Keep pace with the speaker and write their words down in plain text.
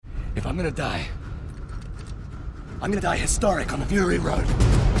I'm gonna die. I'm gonna die historic on the Fury Road.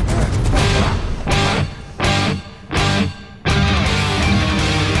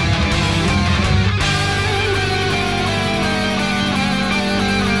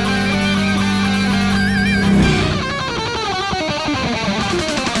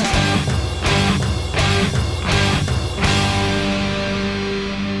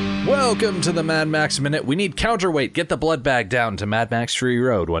 Welcome to the Mad Max Minute. We need counterweight. Get the blood bag down to Mad Max Fury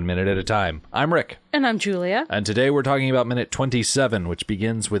Road, 1 minute at a time. I'm Rick. And I'm Julia. And today we're talking about minute 27, which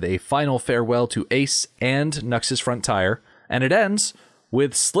begins with a final farewell to Ace and Nux's front tire, and it ends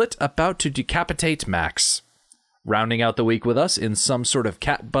with Slit about to decapitate Max. Rounding out the week with us in some sort of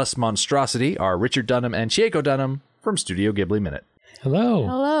cat bus monstrosity are Richard Dunham and Chieko Dunham from Studio Ghibli Minute. Hello.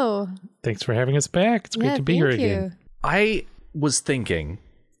 Hello. Thanks for having us back. It's great to be here again. I was thinking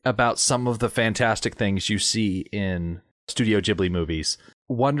about some of the fantastic things you see in Studio Ghibli movies,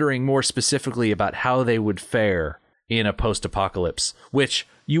 wondering more specifically about how they would fare in a post-apocalypse, which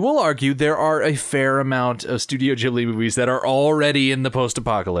you will argue there are a fair amount of Studio Ghibli movies that are already in the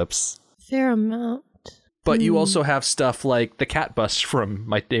post-apocalypse. Fair amount. But you also have stuff like the cat bus from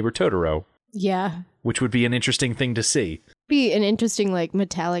My Neighbor Totoro. Yeah. Which would be an interesting thing to see. Be an interesting,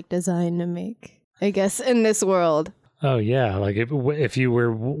 metallic design to make, I guess, in this world. Oh, yeah. Like if you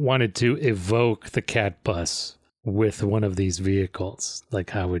wanted to evoke the cat bus with one of these vehicles,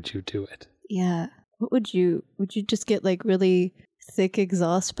 how would you do it? Yeah. What would you just get really thick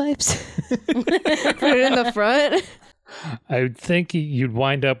exhaust pipes? Put it in the front? I would think you'd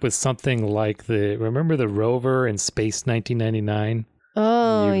wind up with something like remember the rover in Space 1999?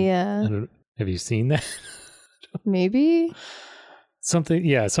 Oh, yeah. Have you seen that? Maybe?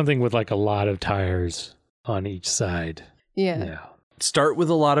 Something with a lot of tires on each side. Yeah. Start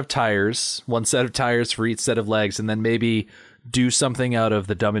with a lot of tires, one set of tires for each set of legs, and then maybe do something out of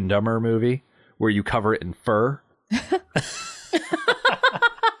the Dumb and Dumber movie where you cover it in fur.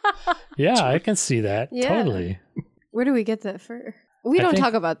 Yeah, I can see that. Yeah. Totally. Where do we get that fur? We don't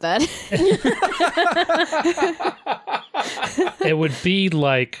talk about that. It would be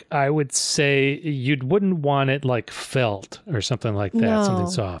I would say you wouldn't want it felt or something like that, No. something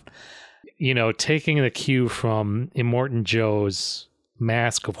soft. Taking the cue from Immortan Joe's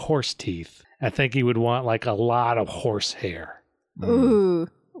mask of horse teeth, I think you would want a lot of horse hair. Ooh.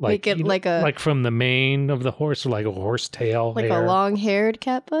 Make it from the mane of the horse, or a horse tail hair. A long-haired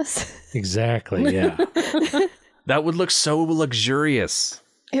cat bus? Exactly, yeah. That would look so luxurious.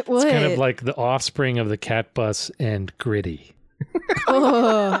 It would. It's kind of like the offspring of the cat bus and Gritty.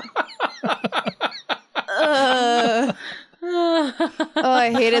 Oh.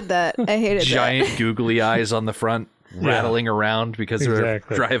 I hated that. Giant googly eyes on the front, rattling around because they're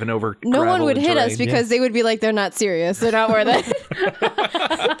driving over. No one would hit terrain. us because they would be they're not serious. They're not worth it.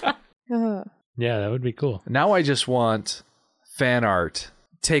 Yeah, that would be cool. Now I just want fan art.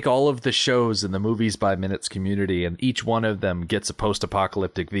 Take all of the shows in the Movies by Minutes community, and each one of them gets a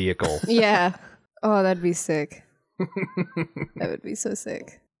post-apocalyptic vehicle. Yeah. Oh, that'd be sick. That would be so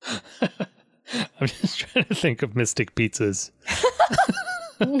sick. I'm just trying to think of Mystic Pizzas.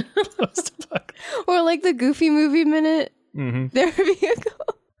 Or the Goofy Movie Minute. Mm-hmm. Their vehicle.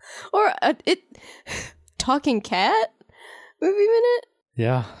 Or Talking Cat Movie Minute.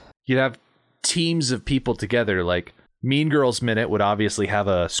 Yeah. You'd have teams of people together, Mean Girls Minute would obviously have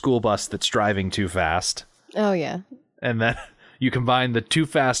a school bus that's driving too fast. Oh, yeah. And then you combine the too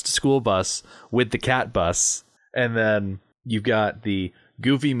fast school bus with the cat bus, and then you've got the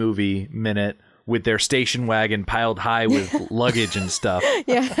Goofy Movie Minute with their station wagon piled high with luggage and stuff.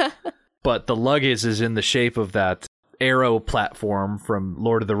 Yeah. But the luggage is in the shape of that arrow platform from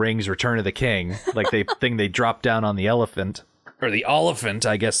Lord of the Rings Return of the King, they drop down on the elephant, or the Oliphant,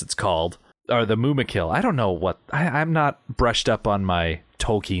 I guess it's called, or the Mumakil. I don't know what, I'm not brushed up on my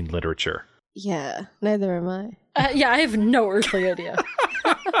Tolkien literature. Yeah, neither am I. I have no earthly idea.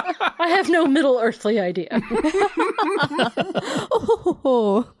 I have no middle earthly idea.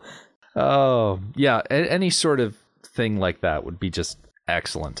 Oh, yeah. Any sort of thing like that would be just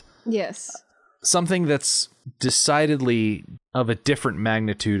excellent. Yes. Something that's decidedly of a different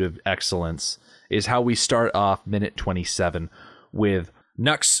magnitude of excellence is how we start off minute 27 with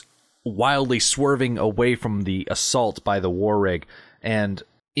Nux wildly swerving away from the assault by the war rig, and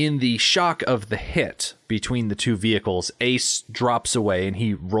in the shock of the hit between the two vehicles, Ace drops away and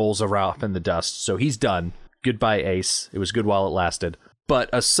he rolls around in the dust. So he's done. Goodbye, Ace. It was good while it lasted. But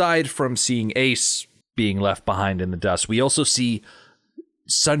aside from seeing Ace being left behind in the dust, we also see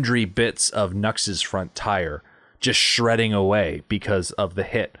sundry bits of Nux's front tire just shredding away because of the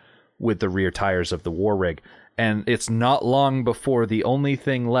hit with the rear tires of the war rig. And it's not long before the only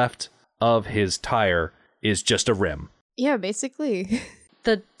thing left of his tire is just a rim. Yeah, basically.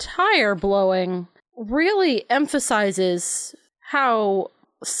 The tire blowing really emphasizes how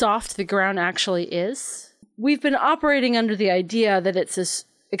soft the ground actually is. We've been operating under the idea that it's this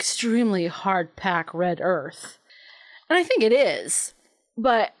extremely hard-packed red earth. And I think it is.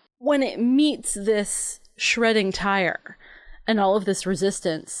 But when it meets this shredding tire and all of this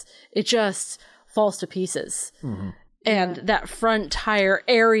resistance, it just falls to pieces. Mm-hmm. And that front tire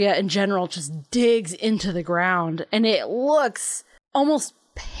area in general just digs into the ground. And it looks almost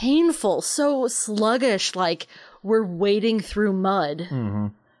painful, so sluggish, like we're wading through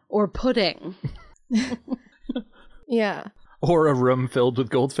mud or pudding. Yeah. Or a room filled with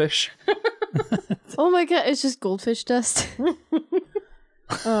goldfish. Oh my god, it's just goldfish dust.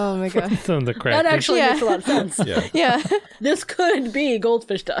 Oh my god. From the That crackers. actually makes a lot of sense. Yeah. Yeah. This could be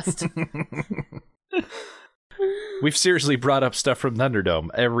goldfish dust. We've seriously brought up stuff from Thunderdome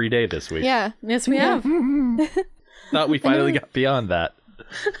every day this week. Yeah. Yes, we have. Thought we finally got beyond that.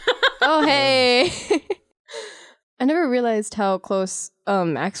 Oh hey. I never realized how close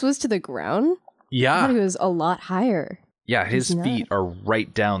Max was to the ground. I Yeah. thought he was a lot higher. Yeah, his He's not. feet are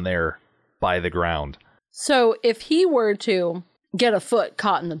right down there by the ground. So if he were to get a foot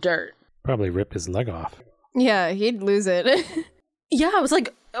caught in the dirt, Probably rip his leg off. Yeah, he'd lose it. yeah, I was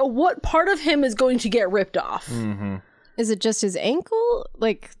like, what part of him is going to get ripped off? Mm-hmm. Is it just his ankle?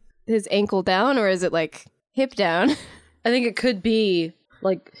 Like his ankle down, or is it like hip down? I think it could be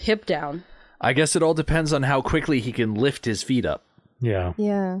like hip down. I guess it all depends on how quickly he can lift his feet up. Yeah.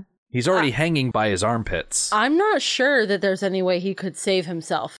 Yeah. He's already hanging by his armpits. I'm not sure that there's any way he could save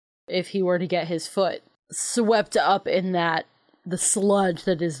himself if he were to get his foot swept up in the sludge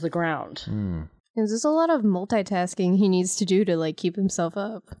that is the ground. There's a lot of multitasking he needs to do to like keep himself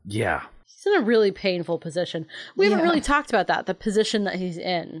up. Yeah. He's in a really painful position. We haven't Yeah. really talked about that, the position that he's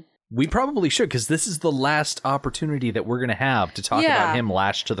in. We probably should, because this is the last opportunity that we're going to have to talk Yeah. about him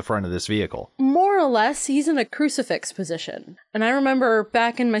lashed to the front of this vehicle. More or less, he's in a crucifix position. And I remember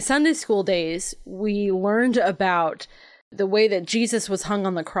back in my Sunday school days, we learned about the way that Jesus was hung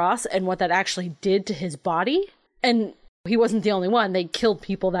on the cross and what that actually did to his body. And he wasn't the only one. They killed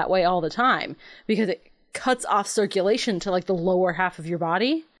people that way all the time because it cuts off circulation to like the lower half of your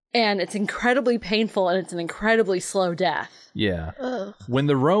body. And it's incredibly painful and it's an incredibly slow death. Yeah. When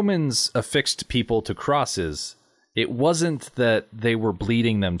the Romans affixed people to crosses, it wasn't that they were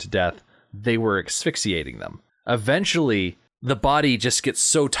bleeding them to death, they were asphyxiating them. Eventually, the body just gets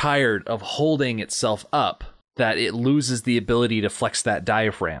so tired of holding itself up that it loses the ability to flex that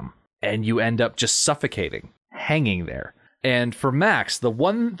diaphragm, and you end up just suffocating, hanging there. And for Max, the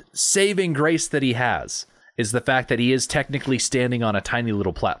one saving grace that he has is the fact that he is technically standing on a tiny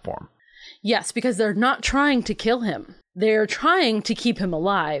little platform. Yes, because they're not trying to kill him. They're trying to keep him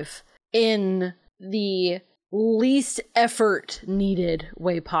alive in the least effort needed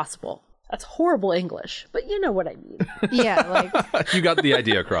way possible. That's horrible English, but you know what I mean. Yeah, like You got the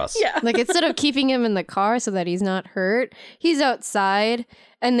idea across. Yeah. like instead of keeping him in the car so that he's not hurt, he's outside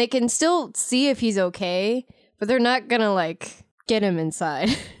and they can still see if he's okay, but they're not gonna like get him inside.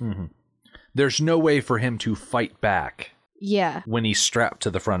 There's no way for him to fight back Yeah, when he's strapped to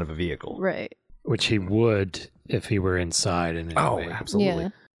the front of a vehicle. right. Which he would if he were inside in any way. absolutely. Yeah.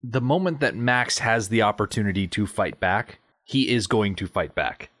 The moment that Max has the opportunity to fight back, he is going to fight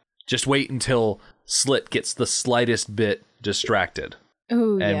back. Just wait until Slit gets the slightest bit distracted,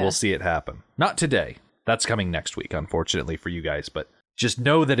 Oh, and yeah. we'll see it happen. Not today. That's coming next week, unfortunately for you guys, but just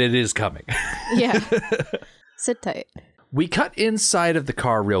know that it is coming. Yeah. Sit tight. We cut inside of the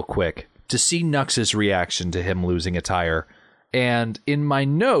car real quick to see Nux's reaction to him losing a tire. And in my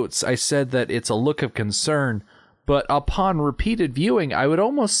notes, I said that it's a look of concern, but upon repeated viewing, I would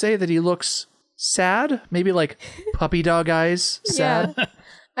almost say that he looks sad, maybe like puppy dog eyes sad. Yeah.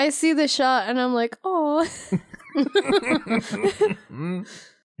 I see the shot and I'm like, oh.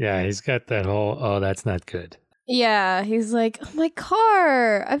 Yeah, he's got that whole, oh, that's not good. Yeah, he's like, oh, my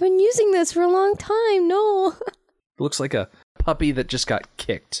car. I've been using this for a long time. No. Looks like a puppy that just got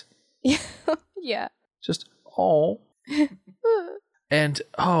kicked. Yeah. Just, oh. And,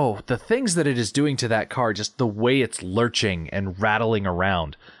 the things that it is doing to that car, just the way it's lurching and rattling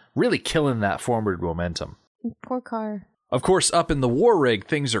around, really killing that forward momentum. Poor car. Of course, up in the war rig,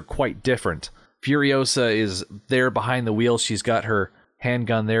 things are quite different. Furiosa is there behind the wheel. She's got her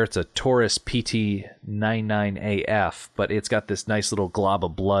handgun there. It's a Taurus PT-99AF, but it's got this nice little glob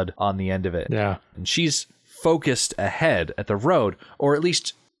of blood on the end of it. Yeah. And she's focused ahead at the road, or at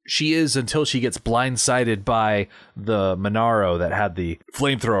least she is until she gets blindsided by the Monaro that had the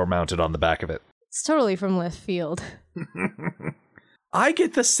flamethrower mounted on the back of it. It's totally from left field. I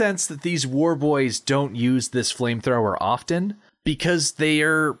get the sense that these war boys don't use this flamethrower often because they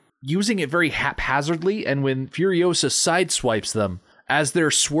are using it very haphazardly, and when Furiosa sideswipes them, as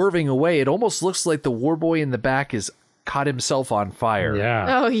they're swerving away, it almost looks like the war boy in the back has caught himself on fire.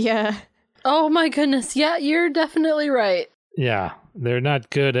 Yeah. Oh, yeah. Oh my goodness. Yeah, you're definitely right. Yeah. They're not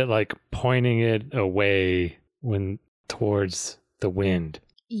good at like pointing it away when towards the wind.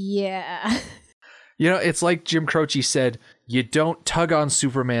 Yeah. You know, it's like Jim Croce said, you don't tug on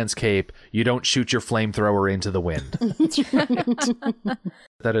Superman's cape, you don't shoot your flamethrower into the wind.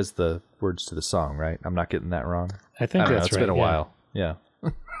 That is the words to the song, right? I'm not getting that wrong. I think I don't know, that's it's right. been a yeah. while. Yeah.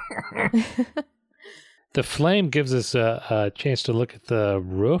 The flame gives us a chance to look at the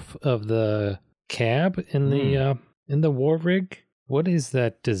roof of the cab in the war rig. What is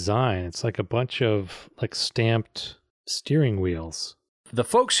that design? It's like a bunch of like stamped steering wheels. The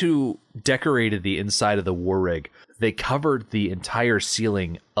folks who decorated the inside of the war rig, they covered the entire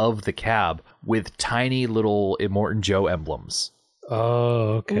ceiling of the cab with tiny little Immortan Joe emblems.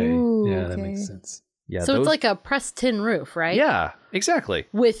 Oh, okay. Ooh, yeah, that okay. makes sense. Yeah, So it's like a pressed tin roof, right? Yeah, exactly.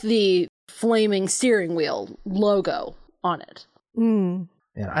 With the flaming steering wheel logo on it. Mm.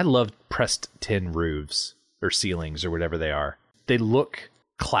 Yeah, I love pressed tin roofs or ceilings or whatever they are. They look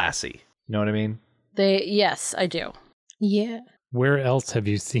classy. You know what I mean? Yes, I do. Yeah. Where else have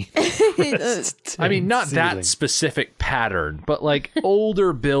you seen? I mean, not that ceiling? specific pattern, but like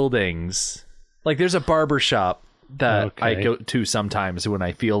older buildings. Like there's a barber shop that I Okay. go to sometimes when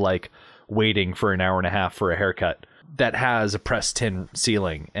I feel like waiting for an hour and a half for a haircut that has a pressed tin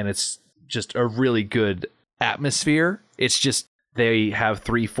ceiling, and it's just a really good atmosphere. It's just they have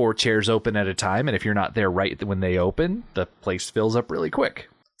 3-4 chairs open at a time, and if you're not there right when they open, the place fills up really quick.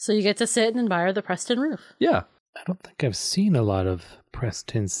 So you get to sit and admire the Preston roof. Yeah. I don't think I've seen a lot of pressed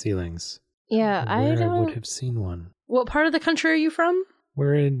tin ceilings. Yeah, I Where don't. would have seen one. What part of the country are you from?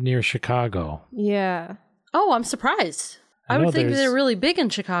 We're near Chicago. Yeah. Oh, I'm surprised. I know would think there's- they're really big in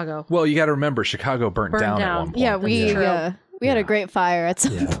Chicago. Well, you got to remember, Chicago burnt Burned down at down. one point. Yeah, we True. we had a great fire at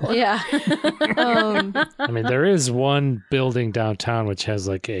some Yeah. point. Yeah. I mean, there is one building downtown which has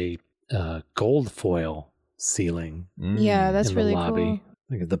like a gold foil ceiling Yeah, that's in really the lobby, cool.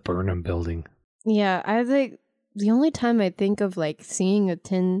 like the Burnham building. Yeah, I think the only time I think of like seeing a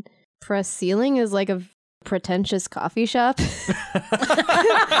tin press ceiling is like a pretentious coffee shop.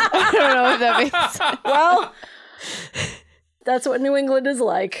 I don't know if that makes sense. Well, that's what New England is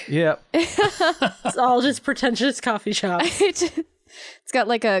like. Yep. It's all just pretentious coffee shops. It's got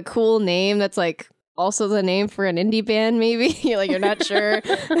like a cool name that's like also the name for an indie band, maybe. You're not sure.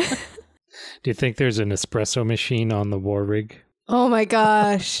 Do you think there's an espresso machine on the war rig? Oh my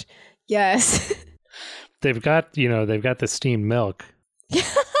gosh. Yes. They've got the steamed milk.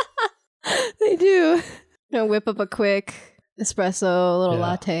 They do. Whip up a quick espresso, a little Yeah,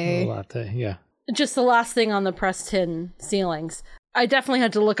 latte. a latte, yeah. Just the last thing on the pressed tin ceilings. I definitely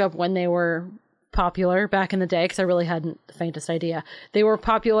had to look up when they were popular back in the day because I really hadn't the faintest idea. They were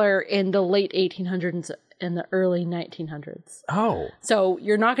popular in the late 1800s and the early 1900s. Oh, So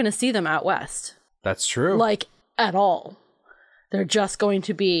you're not going to see them out west, that's true. like at all. They're just going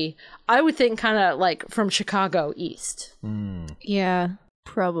to be, I would think, kind of like from Chicago east. Yeah,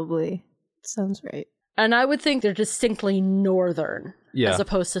 probably. Sounds right. And I would think they're distinctly northern Yeah. as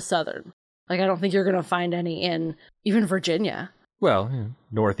opposed to southern. Like, I don't think you're going to find any in even Virginia. Well, yeah,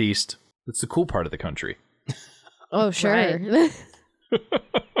 Northeast. That's the cool part of the country. Oh, sure. Right.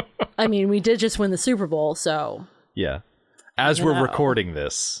 I mean, we did just win the Super Bowl, so Yeah. As You we're know. recording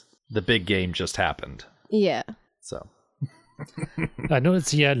this, the big game just happened. Yeah. So, I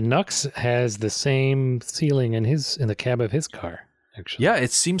noticed, Nux has the same ceiling in the cab of his car, actually. yeah,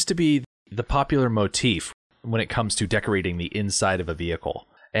 it seems to be the popular motif when it comes to decorating the inside of a vehicle.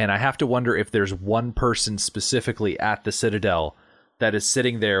 And I have to wonder if there's one person specifically at the Citadel that is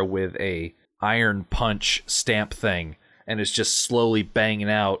sitting there with a iron punch stamp thing and is just slowly banging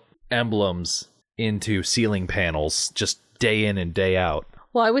out emblems into ceiling panels just day in and day out.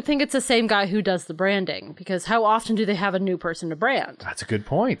 well, I would think it's the same guy who does the branding because how often do they have a new person to brand? That's a good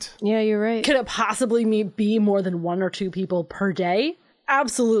point. Yeah, you're right. Could it possibly be more than 1 or 2 people per day?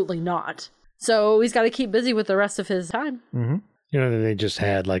 Absolutely not. So he's got to keep busy with the rest of his time. They just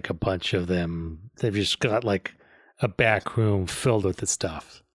had like a bunch of them. They've just got like a back room filled with the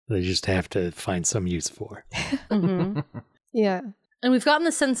stuff. They just have to find some use for. Yeah. And we've gotten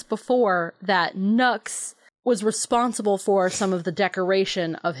the sense before that Nux was responsible for some of the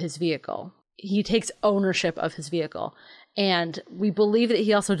decoration of his vehicle. He takes ownership of his vehicle. And we believe that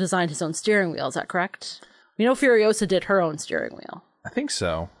he also designed his own steering wheel. Is that correct? We know Furiosa did her own steering wheel. I think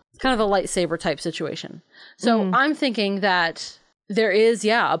so. It's kind of a lightsaber type situation. So I'm thinking that there is,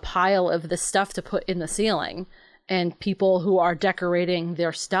 a pile of the stuff to put in the ceiling, and people who are decorating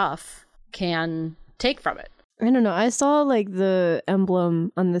their stuff can take from it. I don't know. I saw like the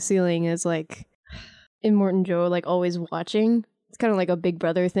emblem on the ceiling is like Immortan Joe, like always watching. It's kind of like a Big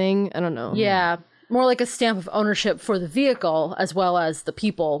Brother thing. I don't know. Yeah, more like a stamp of ownership for the vehicle as well as the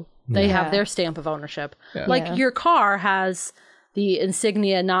people. They have their stamp of ownership. Yeah. Like your car has the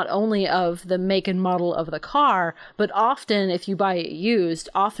insignia not only of the make and model of the car, but often if you buy it used,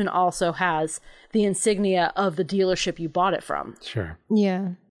 often also has the insignia of the dealership you bought it from. Sure. Yeah.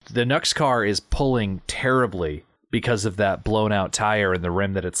 The Nux car is pulling terribly because of that blown out tire and the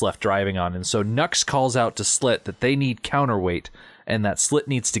rim that it's left driving on. And so Nux calls out to Slit that they need counterweight and that Slit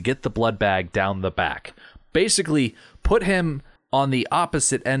needs to get the blood bag down the back. Basically, put him on the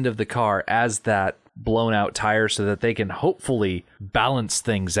opposite end of the car as that blown out tire so that they can hopefully balance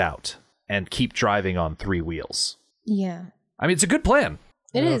things out and keep driving on 3 wheels. Yeah. I mean, it's a good plan.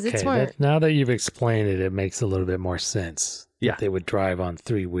 It is. It's smart. Now that you've explained it, it makes a little bit more sense. Yeah. They would drive on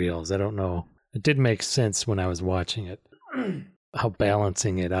 3 wheels. I don't know. It did make sense when I was watching it. How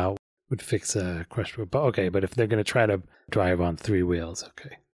balancing it out would fix a crushed road. But okay, but if they're going to try to drive on 3 wheels,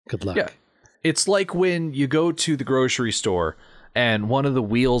 okay. Good luck. Yeah. It's like when you go to the grocery store and one of the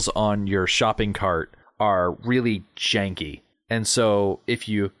wheels on your shopping cart are really janky. And so if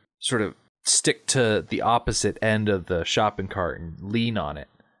you sort of stick to the opposite end of the shopping cart and lean on it,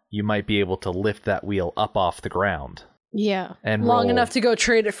 you might be able to lift that wheel up off the ground. Yeah. And Long roll. enough to go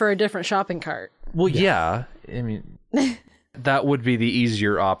trade it for a different shopping cart. Well, yeah. I mean, that would be the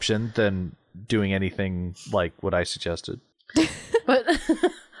easier option than doing anything like what I suggested. But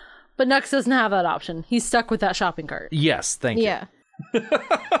but Nux doesn't have that option. He's stuck with that shopping cart. Yes, thank you. Yeah.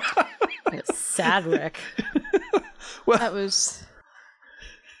 Sad Rick. That was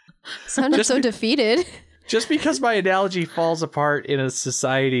sounded so defeated. Just because my analogy falls apart in a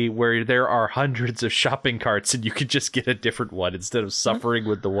society where there are hundreds of shopping carts and you could just get a different one instead of suffering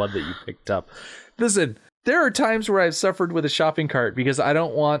with the one that you picked up. Listen, there are times where I've suffered with a shopping cart because I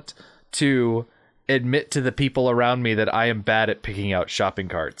don't want to admit to the people around me that I am bad at picking out shopping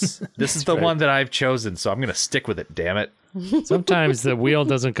carts. This is the one that I've chosen, so I'm going to stick with it, damn it. Sometimes the wheel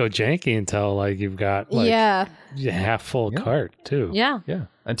doesn't go janky until like you've got like Yeah. a half full cart too. Yeah. Yeah.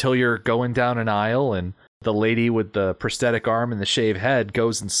 Until you're going down an aisle and the lady with the prosthetic arm and the shaved head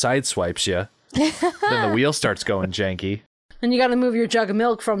goes and sideswipes you. Then the wheel starts going janky. And you got to move your jug of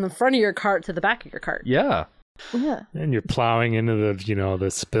milk from the front of your cart to the back of your cart. Yeah. Yeah. And you're plowing into the,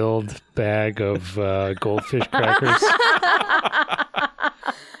 the spilled bag of goldfish crackers.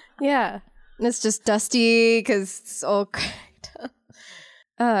 Yeah. And it's just dusty because it's all cracked up.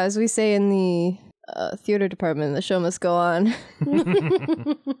 As we say in the theater department, the show must go on.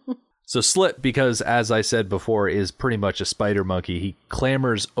 So Slit, because as I said before, is pretty much a spider monkey, he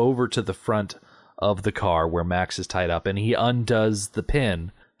clambers over to the front of the car where Max is tied up and he undoes the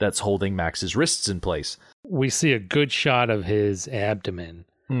pin that's holding Max's wrists in place. We see a good shot of his abdomen,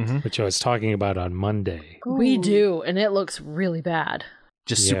 which I was talking about on Monday. We do, and it looks really bad.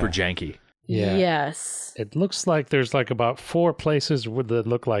 Just Yeah. super janky. Yeah. Yes. It looks like there's like about 4 places that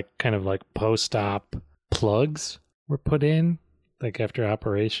look like kind of like post-op plugs were put in, like after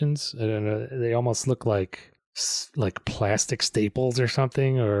operations. I don't know. They almost look like plastic staples or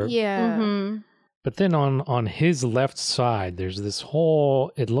something. Or Yeah. Mm-hmm. But then on his left side, there's this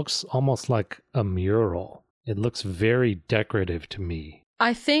whole. It looks almost like a mural. It looks very decorative to me.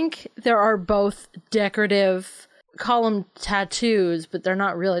 I think there are both decorative column tattoos, but they're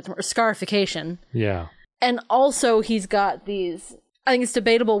not really scarification. Yeah. And also he's got these, I think it's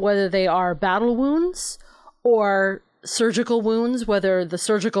debatable whether they are battle wounds or surgical wounds, whether the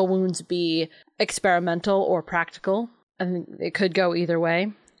surgical wounds be experimental or practical. I think it could go either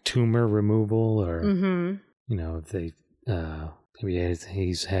way. Tumor removal, or Mm-hmm. if they maybe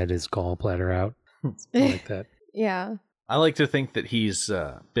he's had his gallbladder out, something like that. Yeah. I like to think that he's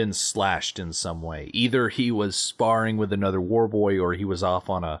been slashed in some way. Either he was sparring with another warboy or he was off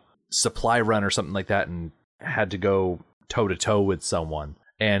on a supply run or something like that and had to go toe-to-toe with someone.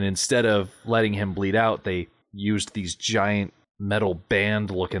 And instead of letting him bleed out, they used these giant metal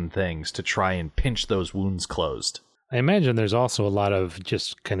band-looking things to try and pinch those wounds closed. I imagine there's also a lot of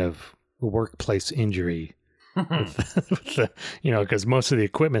just kind of workplace injury, because most of the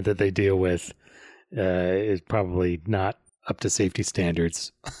equipment that they deal with is probably not up to safety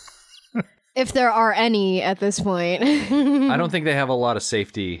standards. If there are any at this point. I don't think they have a lot of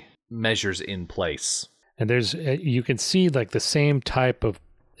safety measures in place. And there's you can see like the same type of.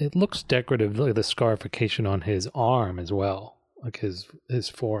 It looks decorative, like the scarification on his arm as well, like his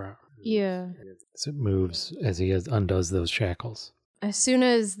forearm. Yeah. As it moves, as he undoes those shackles. as soon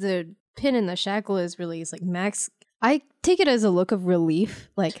as the pin in the shackle is released, like Max, I take it as a look of relief.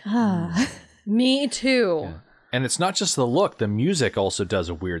 Like, Me too. Yeah. And it's not just the look, the music also does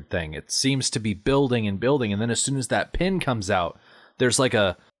a weird thing. It seems to be building and building, and then as soon as that pin comes out, there's like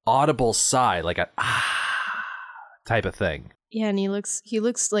a audible sigh, like a type of thing. Yeah, and he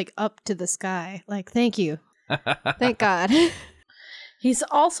looks like up to the sky. Like, thank you. Thank God. He's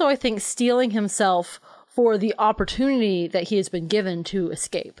also, I think, steeling himself for the opportunity that he has been given to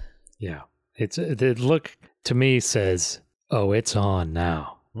escape. Yeah. The look to me says, "Oh, it's on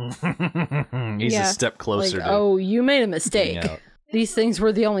now." He's a step closer Like, to oh, you made a mistake. getting out. These things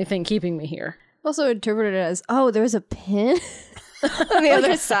were the only thing keeping me here. Also interpreted as, oh, there's a pin on the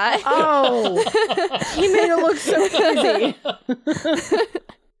other side. Oh, he made it look so easy.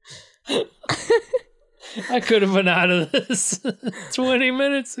 I could have been out of this 20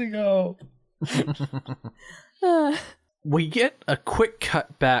 minutes ago. We get a quick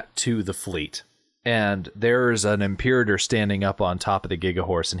cut back to the fleet, and there's an Imperator standing up on top of the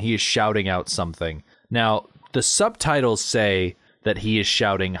Gigahorse, and he is shouting out something. Now, the subtitles say that he is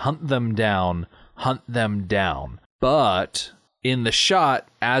shouting, "Hunt them down, hunt them down." But in the shot,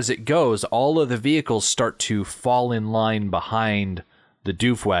 as it goes, all of the vehicles start to fall in line behind the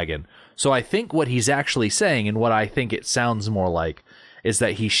Doofwagon. So I think what he's actually saying, and what I think it sounds more like, is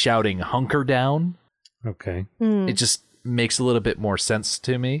that he's shouting, "Hunker down." Okay. It just makes a little bit more sense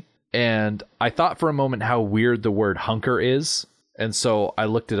to me. And I thought for a moment how weird the word hunker is. And so I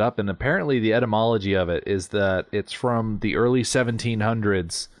looked it up, and apparently the etymology of it is that it's from the early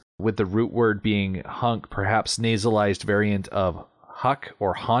 1700s, with the root word being hunk, perhaps nasalized variant of huck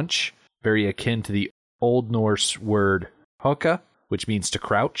or hunch, very akin to the Old Norse word hoka, which means to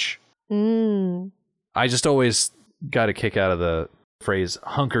crouch. I just always got a kick out of the phrase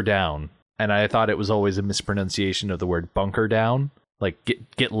hunker down, and I thought it was always a mispronunciation of the word bunker down, like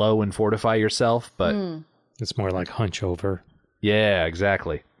get low and fortify yourself, but It's more like hunch over. yeah,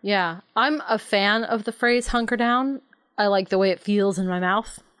 exactly. Yeah, I'm a fan of the phrase hunker down. I like the way it feels in my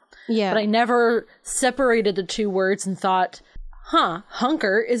mouth. Yeah. But I never separated the two words and thought,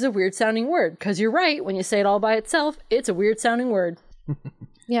 hunker is a weird sounding word. Because you're right, when you say it all by itself, it's a weird sounding word.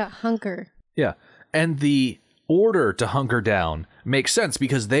 Yeah, hunker. Yeah. And the order to hunker down makes sense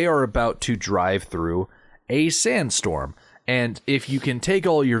because they are about to drive through a sandstorm. And if you can take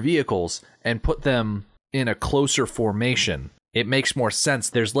all your vehicles and put them in a closer formation, it makes more sense.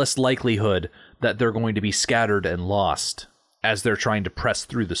 There's less likelihood that they're going to be scattered and lost as they're trying to press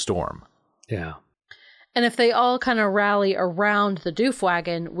through the storm. Yeah. And if they all kind of rally around the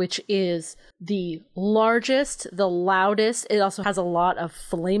Doofwagon, which is the largest, the loudest, it also has a lot of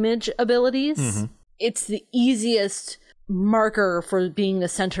flamage abilities. It's the easiest marker for being the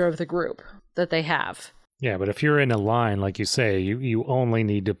center of the group that they have. Yeah, but if you're in a line, like you say, you only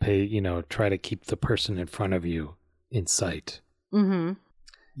need to try to keep the person in front of you in sight. Mm-hmm.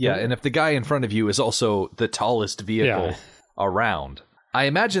 Yeah, and if the guy in front of you is also the tallest vehicle around, I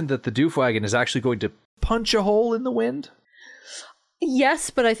imagine that the Doofwagon is actually going to punch a hole in the wind. Yes,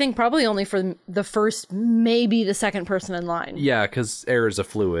 but I think probably only for the first, maybe the second person in line. Yeah, because air is a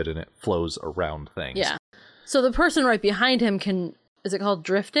fluid and it flows around things. Yeah. So the person right behind him can, is it called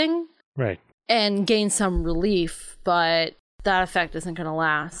drifting? Right. And gain some relief, but that effect isn't going to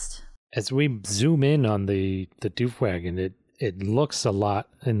last. As we zoom in on the Doofwagon, it looks a lot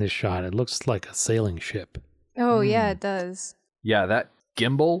in this shot. It looks like a sailing ship. Oh, yeah, it does. Yeah, that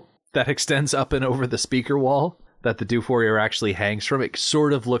gimbal that extends up and over the speaker wall that the Doof Warrior actually hangs from, it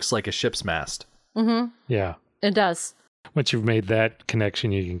sort of looks like a ship's mast. Mm-hmm. Yeah. It does. Once you've made that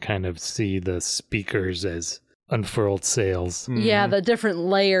connection, you can kind of see the speakers as unfurled sails. Yeah, the different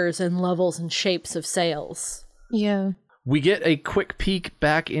layers and levels and shapes of sails. Yeah. We get a quick peek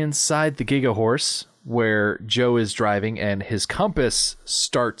back inside the Gigahorse where Joe is driving and his compass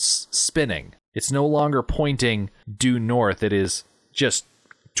starts spinning. It's no longer pointing due north. It is just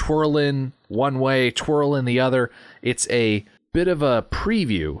twirling one way, twirling the other. It's a bit of a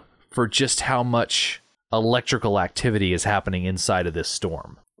preview for just how much electrical activity is happening inside of this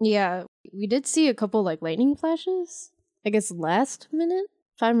storm. Yeah. We did see a couple lightning flashes. I guess last minute,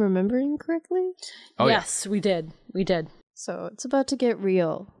 if I'm remembering correctly. Oh, yes, we did. We did. So it's about to get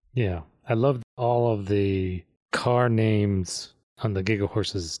real. Yeah. I love all of the car names on the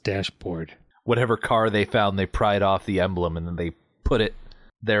Gigahorse's dashboard. Whatever car they found, they pried off the emblem and then they put it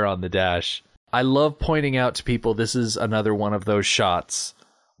there on the dash. I love pointing out to people this is another one of those shots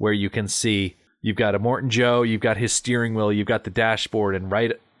where you can see you've got a Morton Joe, you've got his steering wheel, you've got the dashboard, and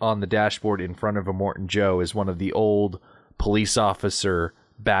right on the dashboard in front of a Morton Joe is one of the old police officer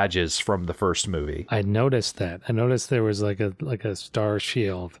badges from the first movie. I noticed that. I noticed there was like a star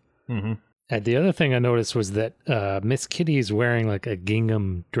shield. Mm-hmm. And the other thing I noticed was that Miss Kitty is wearing like a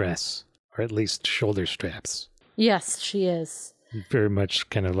gingham dress, or at least shoulder straps. Yes, she is. Very much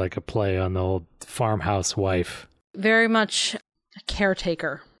kind of like a play on the old farmhouse wife. Very much a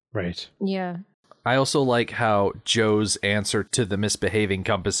caretaker. Right. Yeah. I also like how Joe's answer to the misbehaving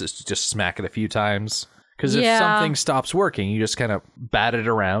compass is to just smack it a few times. Because if Yeah. something stops working, you just kind of bat it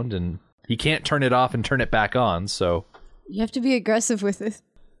around, and you can't turn it off and turn it back on, so... You have to be aggressive with it.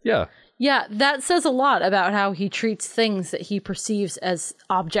 Yeah. Yeah, that says a lot about how he treats things that he perceives as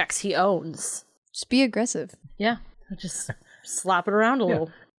objects he owns. Just be aggressive. Yeah, just slap it around a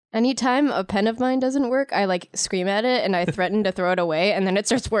little. Anytime a pen of mine doesn't work, I like scream at it and I threaten to throw it away, and then it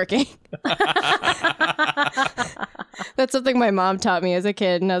starts working. That's something my mom taught me as a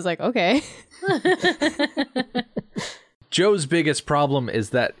kid, and I was like, okay. Joe's biggest problem is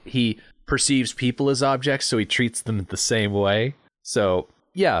that he perceives people as objects, so he treats them the same way. So,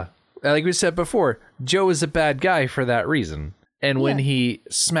 yeah, like we said before, Joe is a bad guy for that reason. And when he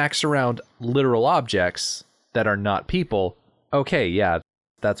smacks around literal objects that are not people, okay, yeah,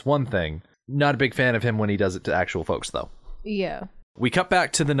 that's one thing. Not a big fan of him when he does it to actual folks, though. Yeah. We cut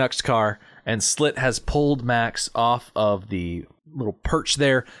back to the Nux car, and Slit has pulled Max off of the little perch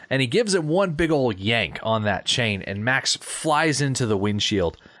there, and he gives it one big old yank on that chain, and Max flies into the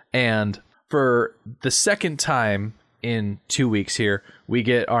windshield. And for the second time in 2 weeks here, we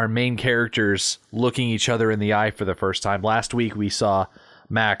get our main characters looking each other in the eye for the first time. Last week, we saw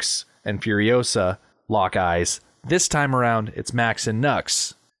Max and Furiosa lock eyes. This time around, it's Max and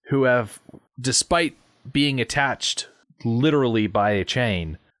Nux, who have, despite being attached literally by a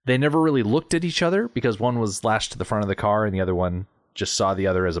chain, they never really looked at each other because one was lashed to the front of the car and the other one just saw the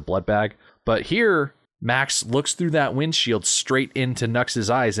other as a blood bag. But here, Max looks through that windshield straight into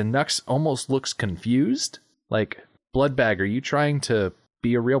Nux's eyes, and Nux almost looks confused. Like, blood bag, are you trying to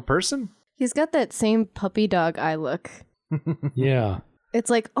be a real person? He's got that same puppy dog eye look. Yeah.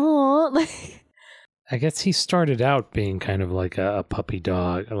 It's like, oh, like, I guess he started out being kind of like a puppy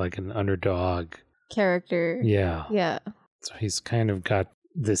dog, like an underdog. character. Yeah. Yeah. So he's kind of got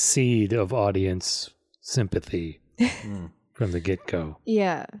the seed of audience sympathy from the get-go.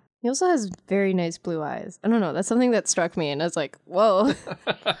 Yeah. He also has very nice blue eyes. I don't know. That's something that struck me, and I was like, whoa.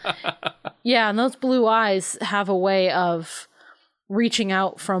 Yeah, and those blue eyes have a way of reaching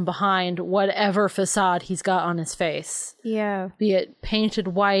out from behind whatever facade he's got on his face. Yeah. Be it painted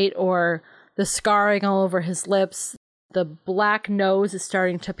white or the scarring all over his lips. The black nose is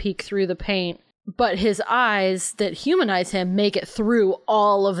starting to peek through the paint. But his eyes that humanize him make it through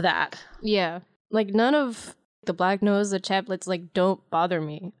all of that. Yeah. Like, none of the black nose, the chaplets, like, don't bother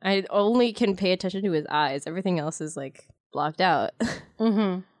me. I only can pay attention to his eyes. Everything else is, like, blocked out.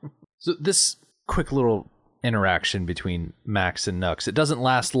 Mm-hmm. So this quick little interaction between Max and Nux, it doesn't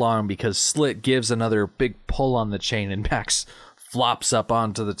last long because Slit gives another big pull on the chain and Max flops up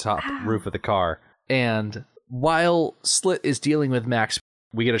onto the top roof of the car. And while Slit is dealing with Max,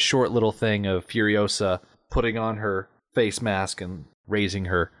 we get a short little thing of Furiosa putting on her face mask and raising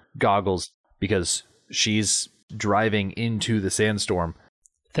her goggles because she's driving into the sandstorm.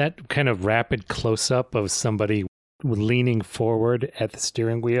 That kind of rapid close-up of somebody leaning forward at the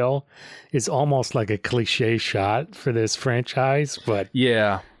steering wheel is almost like a cliche shot for this franchise, but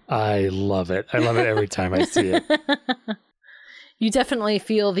Yeah. I love it. I love it every time I see it. You definitely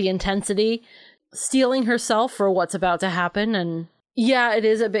feel the intensity, steeling herself for what's about to happen. And yeah, it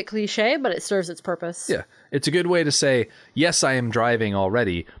is a bit cliche, but it serves its purpose. Yeah. It's a good way to say, yes, I am driving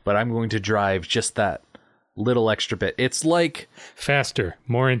already, but I'm going to drive just that little extra bit. It's like... Faster,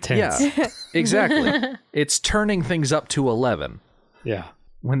 more intense. Yeah, exactly. It's turning things up to 11 Yeah.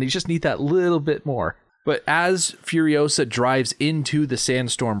 when they just need that little bit more. But as Furiosa drives into the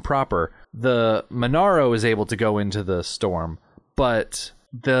sandstorm proper, the Monaro is able to go into the storm, but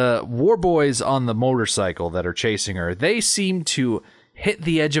the war boys on the motorcycle that are chasing her, they seem to hit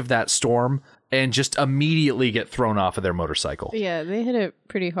the edge of that storm and just immediately get thrown off of their motorcycle. Yeah, they hit it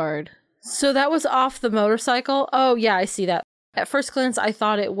pretty hard. So that was off the motorcycle? Oh, yeah, I see that. At first glance, I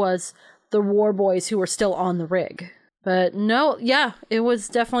thought it was the war boys who were still on the rig. But no, yeah, it was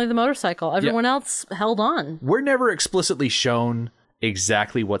definitely the motorcycle. Everyone else held on. We're never explicitly shown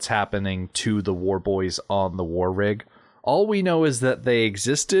exactly what's happening to the war boys on the war rig. All we know is that they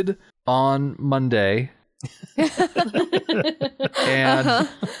existed on Monday. And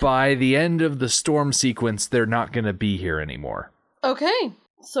by the end of the storm sequence, they're not going to be here anymore. Okay,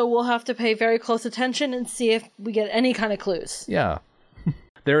 so we'll have to pay very close attention and see if we get any kind of clues. Yeah.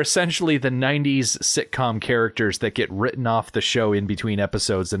 They're essentially the 90s sitcom characters that get written off the show in between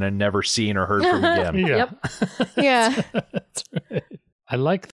episodes and are never seen or heard from again. Yeah. Yep. Yeah. That's right. I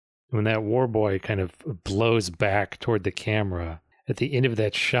like when that war boy kind of blows back toward the camera. At the end of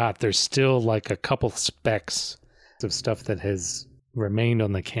that shot, there's still like a couple specks of stuff that has remained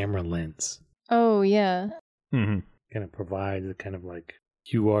on the camera lens. Oh, yeah. Mm-hmm. Kind of provides a kind of like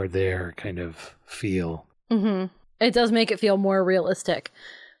you are there kind of feel. Mm-hmm. It does make it feel more realistic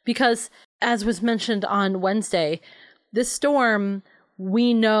because, as was mentioned on Wednesday, this storm,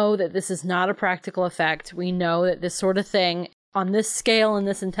 we know that this is not a practical effect. We know that this sort of thing on this scale and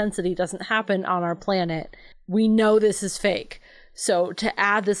this intensity doesn't happen on our planet. We know this is fake. So to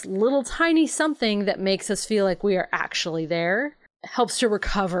add this little tiny something that makes us feel like we are actually there helps to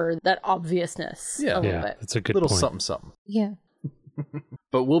recover that obviousness Yeah. a little Yeah, bit. that's a good Little point. something. Yeah.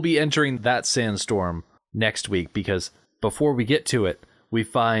 But we'll be entering that sandstorm next week because before we get to it, we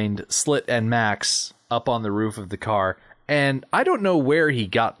find Slit and Max up on the roof of the car. And I don't know where he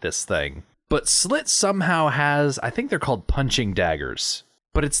got this thing, but Slit somehow has, I think they're called punching daggers,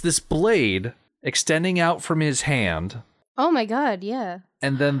 but it's this blade extending out from his hand. Oh my God, yeah.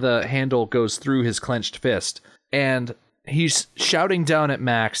 And then the handle goes through his clenched fist. And he's shouting down at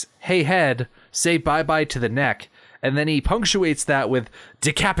Max, "Hey, head, say bye-bye to the neck." And then he punctuates that with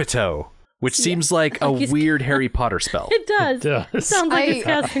decapito, which seems like a he's- weird Harry Potter spell. It does. It does. It sounds like I- it's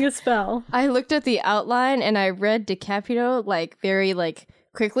casting a spell. I looked at the outline and I read decapito like very like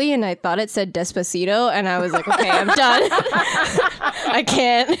quickly and I thought it said Despacito and I was like, okay, I'm done. I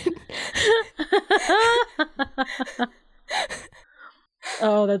can't.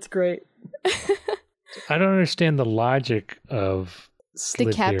 Oh, that's great. I don't understand the logic of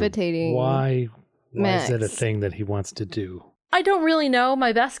Slit here. Decapitating Why is that a Max. thing that he wants to do? I don't really know.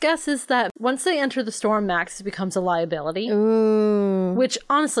 My best guess is that once they enter the storm, Max becomes a liability. Ooh. Which,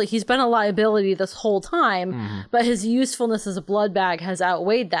 honestly, he's been a liability this whole time, but his usefulness as a blood bag has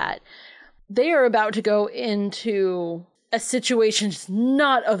outweighed that. They are about to go into a situation just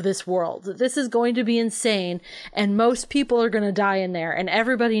not of this world. This is going to be insane, and most people are going to die in there, and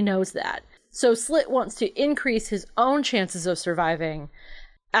everybody knows that. So Slit wants to increase his own chances of surviving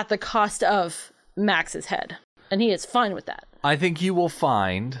at the cost of Max's head, and he is fine with that. I think you will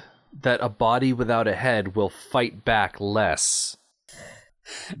find that a body without a head will fight back less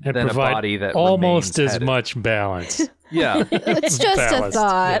And than a provide body that almost remains as headed. much balance. Yeah. It's just a Balanced,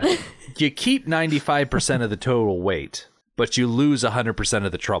 thought. yeah. You keep 95% of the total weight, but you lose 100%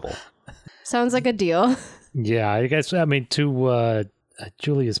 of the trouble. Sounds like a deal. Yeah, I guess, I mean, to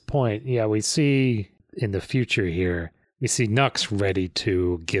Julia's point, yeah, we see in the future here, we see Nux ready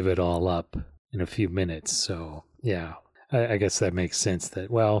to give it all up in a few minutes. So, yeah, I guess that makes sense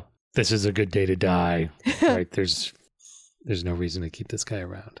that, well, this is a good day to die, right? There's no reason to keep this guy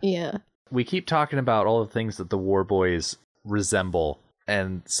around. Yeah. We keep talking about all the things that the War Boys resemble,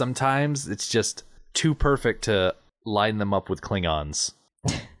 and sometimes it's just too perfect to line them up with Klingons.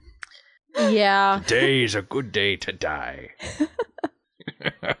 Yeah. Today's a good day to die.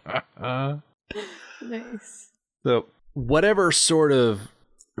 Nice. So, whatever sort of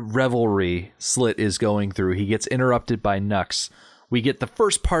revelry Slit is going through, he gets interrupted by Nux. We get the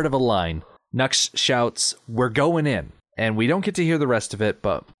first part of a line. Nux shouts, "We're going in." And we don't get to hear the rest of it,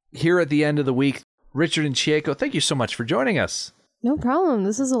 but here at the end of the week, Richard and Chieko, thank you so much for joining us. No problem.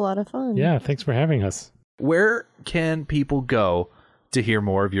 This is a lot of fun. Yeah, thanks for having us. Where can people go to hear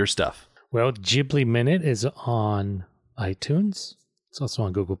more of your stuff? Well, Ghibli Minute is on iTunes. It's also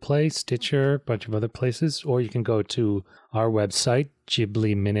on Google Play, Stitcher, a bunch of other places. Or you can go to our website,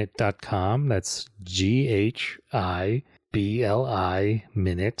 ghibliminute.com. That's GHIBLI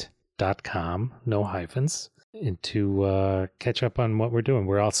minute.com. No hyphens. And to catch up on what we're doing.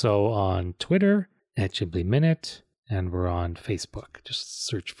 We're also on Twitter at Ghibli Minute. And we're on Facebook. Just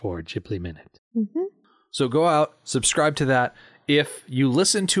search for Ghibli Minute. Mm-hmm. So go out, subscribe to that. If you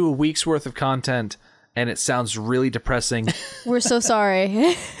listen to a week's worth of content and it sounds really depressing, We're so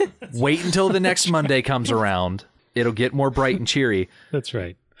sorry. wait until the next Monday comes around. It'll get more bright and cheery. That's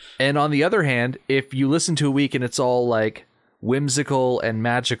right. And on the other hand, if you listen to a week and it's all like whimsical and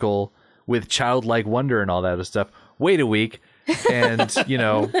magical with childlike wonder and all that other stuff, wait a week and, you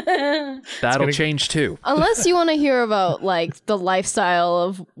know, that'll change too. Unless you want to hear about like the lifestyle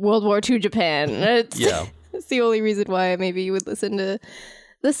of World War II Japan. Yeah. It's the only reason why maybe you would listen to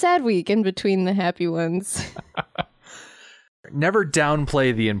the sad week in between the happy ones. Never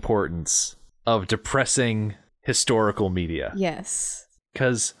downplay the importance of depressing historical media. Yes,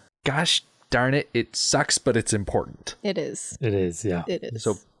 Because, gosh darn it, it sucks, but it's important. it is. It is, yeah. It is.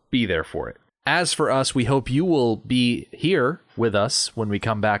 So be there for it. As for us, we hope you will be here with us when we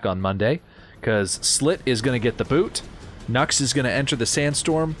come back on Monday, because Slit is going to get the boot, Nux is going to enter the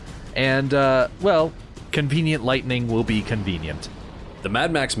sandstorm, and, convenient lightning will be convenient. The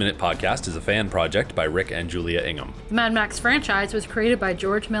Mad Max Minute podcast is a fan project by Rick and Julia Ingham. The Mad Max franchise was created by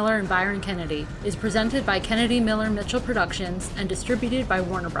George Miller and Byron Kennedy, is presented by Kennedy Miller Mitchell Productions, and distributed by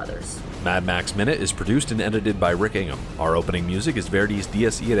Warner Brothers. Mad Max Minute is produced and edited by Rick Ingham. Our opening music is Verdi's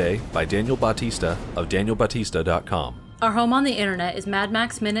Dies Irae by Daniel Bautista of danielbautista.com. Our home on the internet is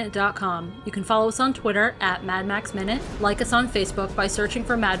madmaxminute.com. You can follow us on Twitter at madmaxminute, like us on Facebook by searching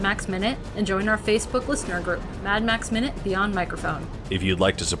for Mad Max Minute, and join our Facebook listener group, Mad Max Minute Beyond Microphone. If you'd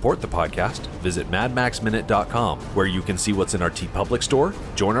like to support the podcast, visit madmaxminute.com, where you can see what's in our TeePublic store,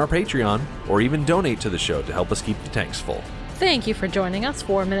 join our Patreon, or even donate to the show to help us keep the tanks full. Thank you for joining us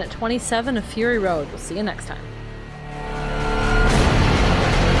for minute 27 of Fury Road. We'll see you next time.